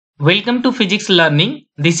Welcome to Physics Learning.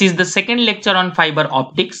 This is the second lecture on fiber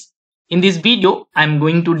optics. In this video, I am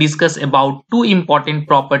going to discuss about two important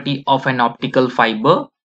properties of an optical fiber: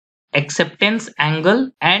 acceptance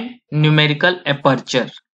angle and numerical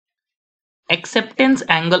aperture. Acceptance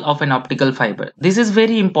angle of an optical fiber. This is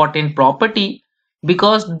very important property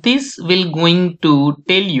because this will going to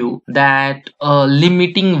tell you that a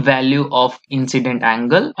limiting value of incident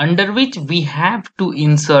angle under which we have to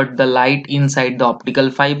insert the light inside the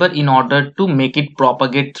optical fiber in order to make it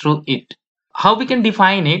propagate through it. How we can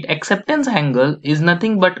define it? Acceptance angle is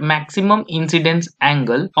nothing but maximum incidence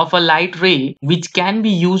angle of a light ray which can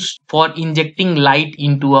be used for injecting light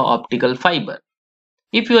into a optical fiber.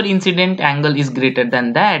 If your incident angle is greater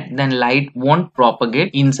than that, then light won't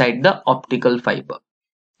propagate inside the optical fiber.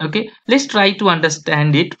 Okay, let's try to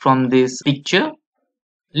understand it from this picture.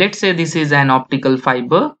 Let's say this is an optical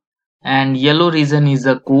fiber and yellow region is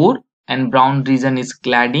the core and brown region is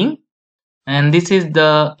cladding, and this is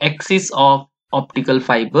the axis of optical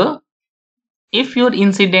fiber. If your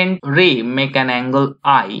incident ray make an angle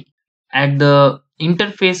I at the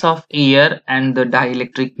interface of air and the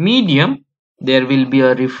dielectric medium, there will be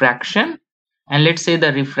a refraction, and let's say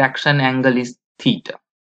the refraction angle is theta.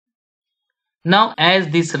 Now as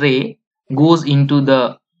this ray goes into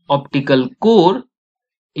the optical core,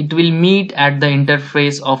 it will meet at the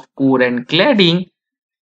interface of core and cladding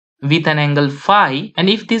with an angle phi, and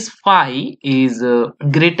if this phi is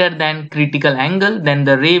greater than critical angle, then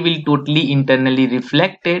the ray will totally internally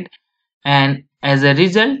reflected, and as a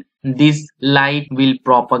result this light will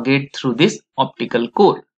propagate through this optical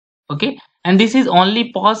core. Okay, and this is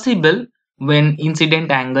only possible when incident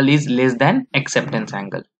angle is less than acceptance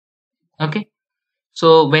angle. Okay,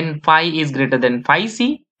 so when phi is greater than phi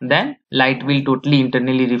c, then light will totally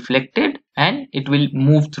internally reflected and it will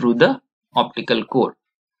move through the optical core.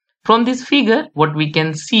 From this figure, what we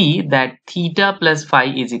can see that theta plus phi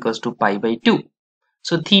is equals to pi by 2.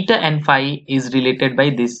 So theta and phi is related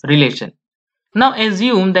by this relation. Now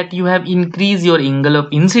assume that you have increased your angle of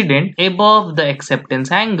incident above the acceptance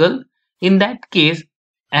angle. In that case,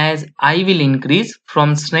 as I will increase,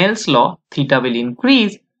 from Snell's law, theta will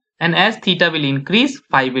increase, and as theta will increase,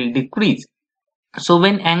 phi will decrease. So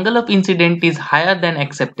when angle of incident is higher than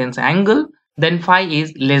acceptance angle, then phi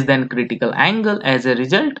is less than critical angle. As a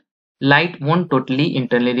result, light won't totally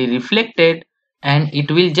internally reflected and it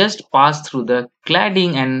will just pass through the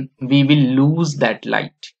cladding and we will lose that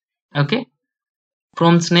light. Okay.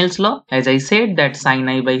 From Snell's law, as I said, that sine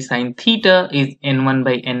I by sine theta is n1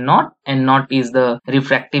 by n0. N0 is the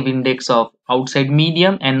refractive index of outside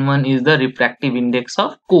medium, n1 is the refractive index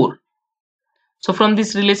of core. So from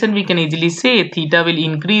this relation we can easily say theta will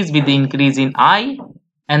increase with the increase in I,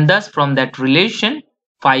 and thus from that relation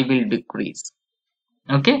phi will decrease.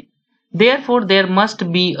 Okay, therefore there must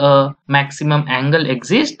be a maximum angle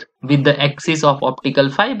exist with the axis of optical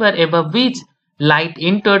fiber above which light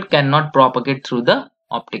entered cannot propagate through the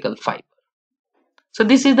optical fiber. So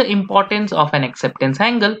this is the importance of an acceptance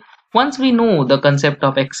angle. Once we know the concept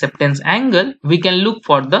of acceptance angle, we can look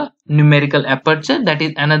for the numerical aperture. That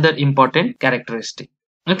is another important characteristic.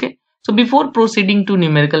 Okay, so before proceeding to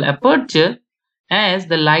numerical aperture, as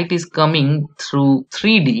the light is coming through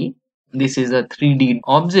 3D, this is a 3D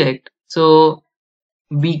object, so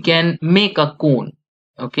we can make a cone.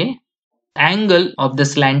 Okay, angle of the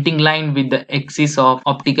slanting line with the axis of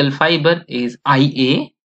optical fiber is IA,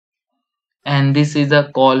 and this is a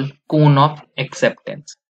called cone of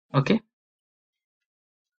acceptance. Okay,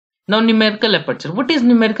 now numerical aperture. What is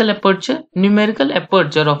numerical aperture? Numerical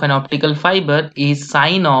aperture of an optical fiber is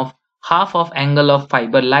sine of half of angle of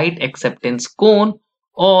fiber light acceptance cone,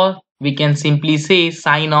 or we can simply say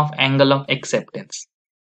sine of angle of acceptance.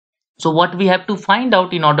 So what we have to find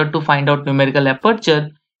out in order to find out numerical aperture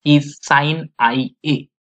is sine IA.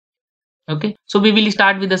 Okay, so we will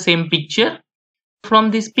start with the same picture.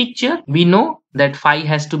 From this picture we know that phi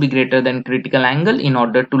has to be greater than critical angle in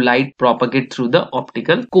order to light propagate through the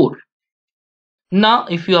optical core. Now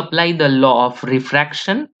if you apply the law of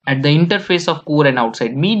refraction at the interface of core and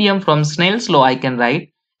outside medium, from Snell's law I can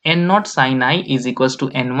write n0 sine I is equals to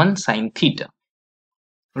n1 sine theta.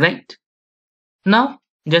 Right, now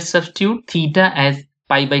just substitute theta as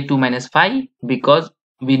pi by 2 minus phi, because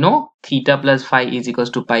we know theta plus phi is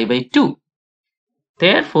equals to pi by 2.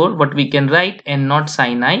 Therefore what we can write, n0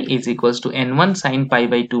 sine I is equals to n1 sine pi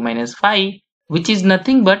by 2 minus phi, which is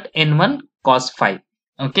nothing but n1 cos phi.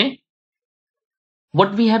 Okay,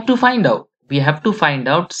 what we have to find out? We have to find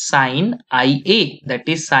out sine IA, that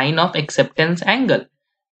is sine of acceptance angle.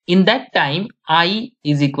 In that time I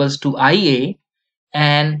is equals to IA,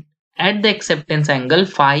 and at the acceptance angle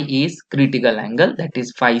phi is critical angle, that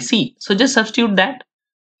is phi c. So just substitute that.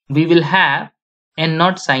 We will have n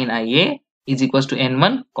naught sine Ia is equals to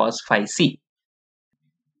n1 cos phi c.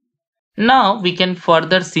 Now we can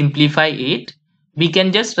further simplify it. We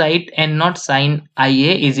can just write n naught sine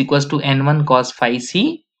Ia is equals to n1 cos phi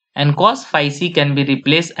c, and cos phi c can be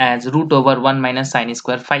replaced as root over 1 minus sine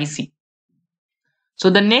square phi c. So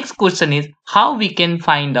the next question is how we can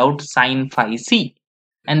find out sine phi c,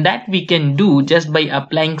 and that we can do just by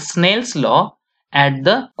applying Snell's law at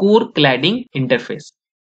the core cladding interface.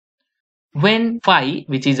 When phi,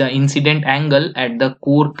 which is an incident angle at the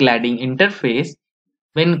core cladding interface,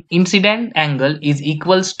 when incident angle is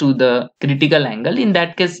equals to the critical angle, in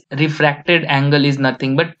that case refracted angle is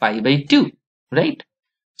nothing but pi by 2, right?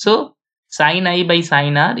 So sine I by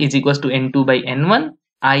sine r is equals to n2 by n1,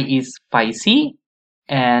 I is phi c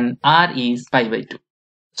and r is pi by 2.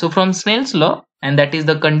 So from Snell's law, and that is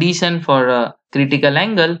the condition for a critical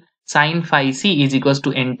angle, sine phi c is equals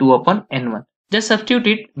to n2 upon n1. Just substitute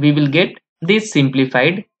it, we will get this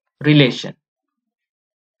simplified relation.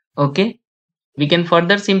 Okay, we can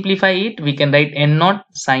further simplify it. We can write n naught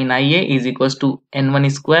sine Ia is equals to n1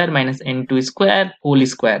 square minus n2 square whole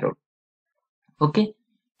square root. Okay,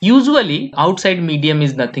 usually outside medium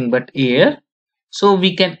is nothing but air, so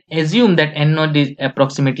we can assume that n naught is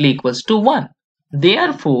approximately equals to 1.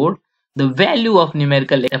 Therefore, the value of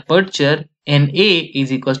numerical aperture NA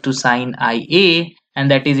is equals to sine Ia, and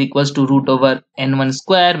that is equals to root over n1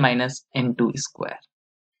 square minus n2 square,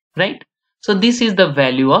 right? So this is the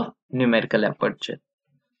value of numerical aperture.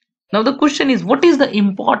 Now the question is, what is the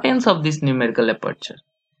importance of this numerical aperture?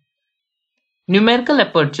 Numerical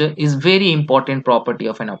aperture is very important property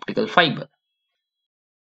of an optical fiber.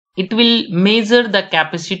 It will measure the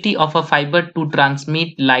capacity of a fiber to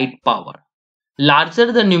transmit light power.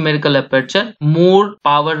 Larger the numerical aperture, more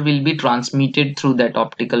power will be transmitted through that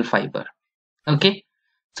optical fiber. Okay,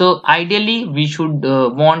 so ideally we should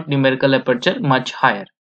want numerical aperture much higher.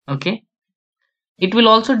 Okay, it will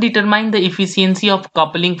also determine the efficiency of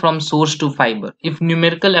coupling from source to fiber. If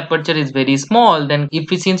numerical aperture is very small, then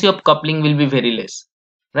efficiency of coupling will be very less,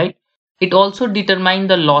 right? It also determines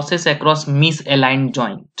the losses across misaligned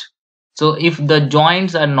joint. So if the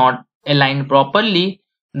joints are not aligned properly,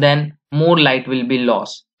 then more light will be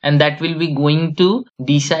lost, and that will be going to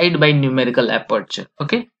decide by numerical aperture.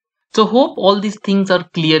 Okay, so hope all these things are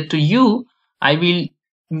clear to you. I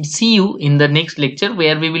will see you in the next lecture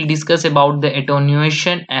where we will discuss about the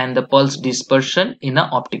attenuation and the pulse dispersion in an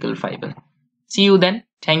optical fiber. See you then.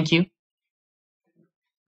 Thank you.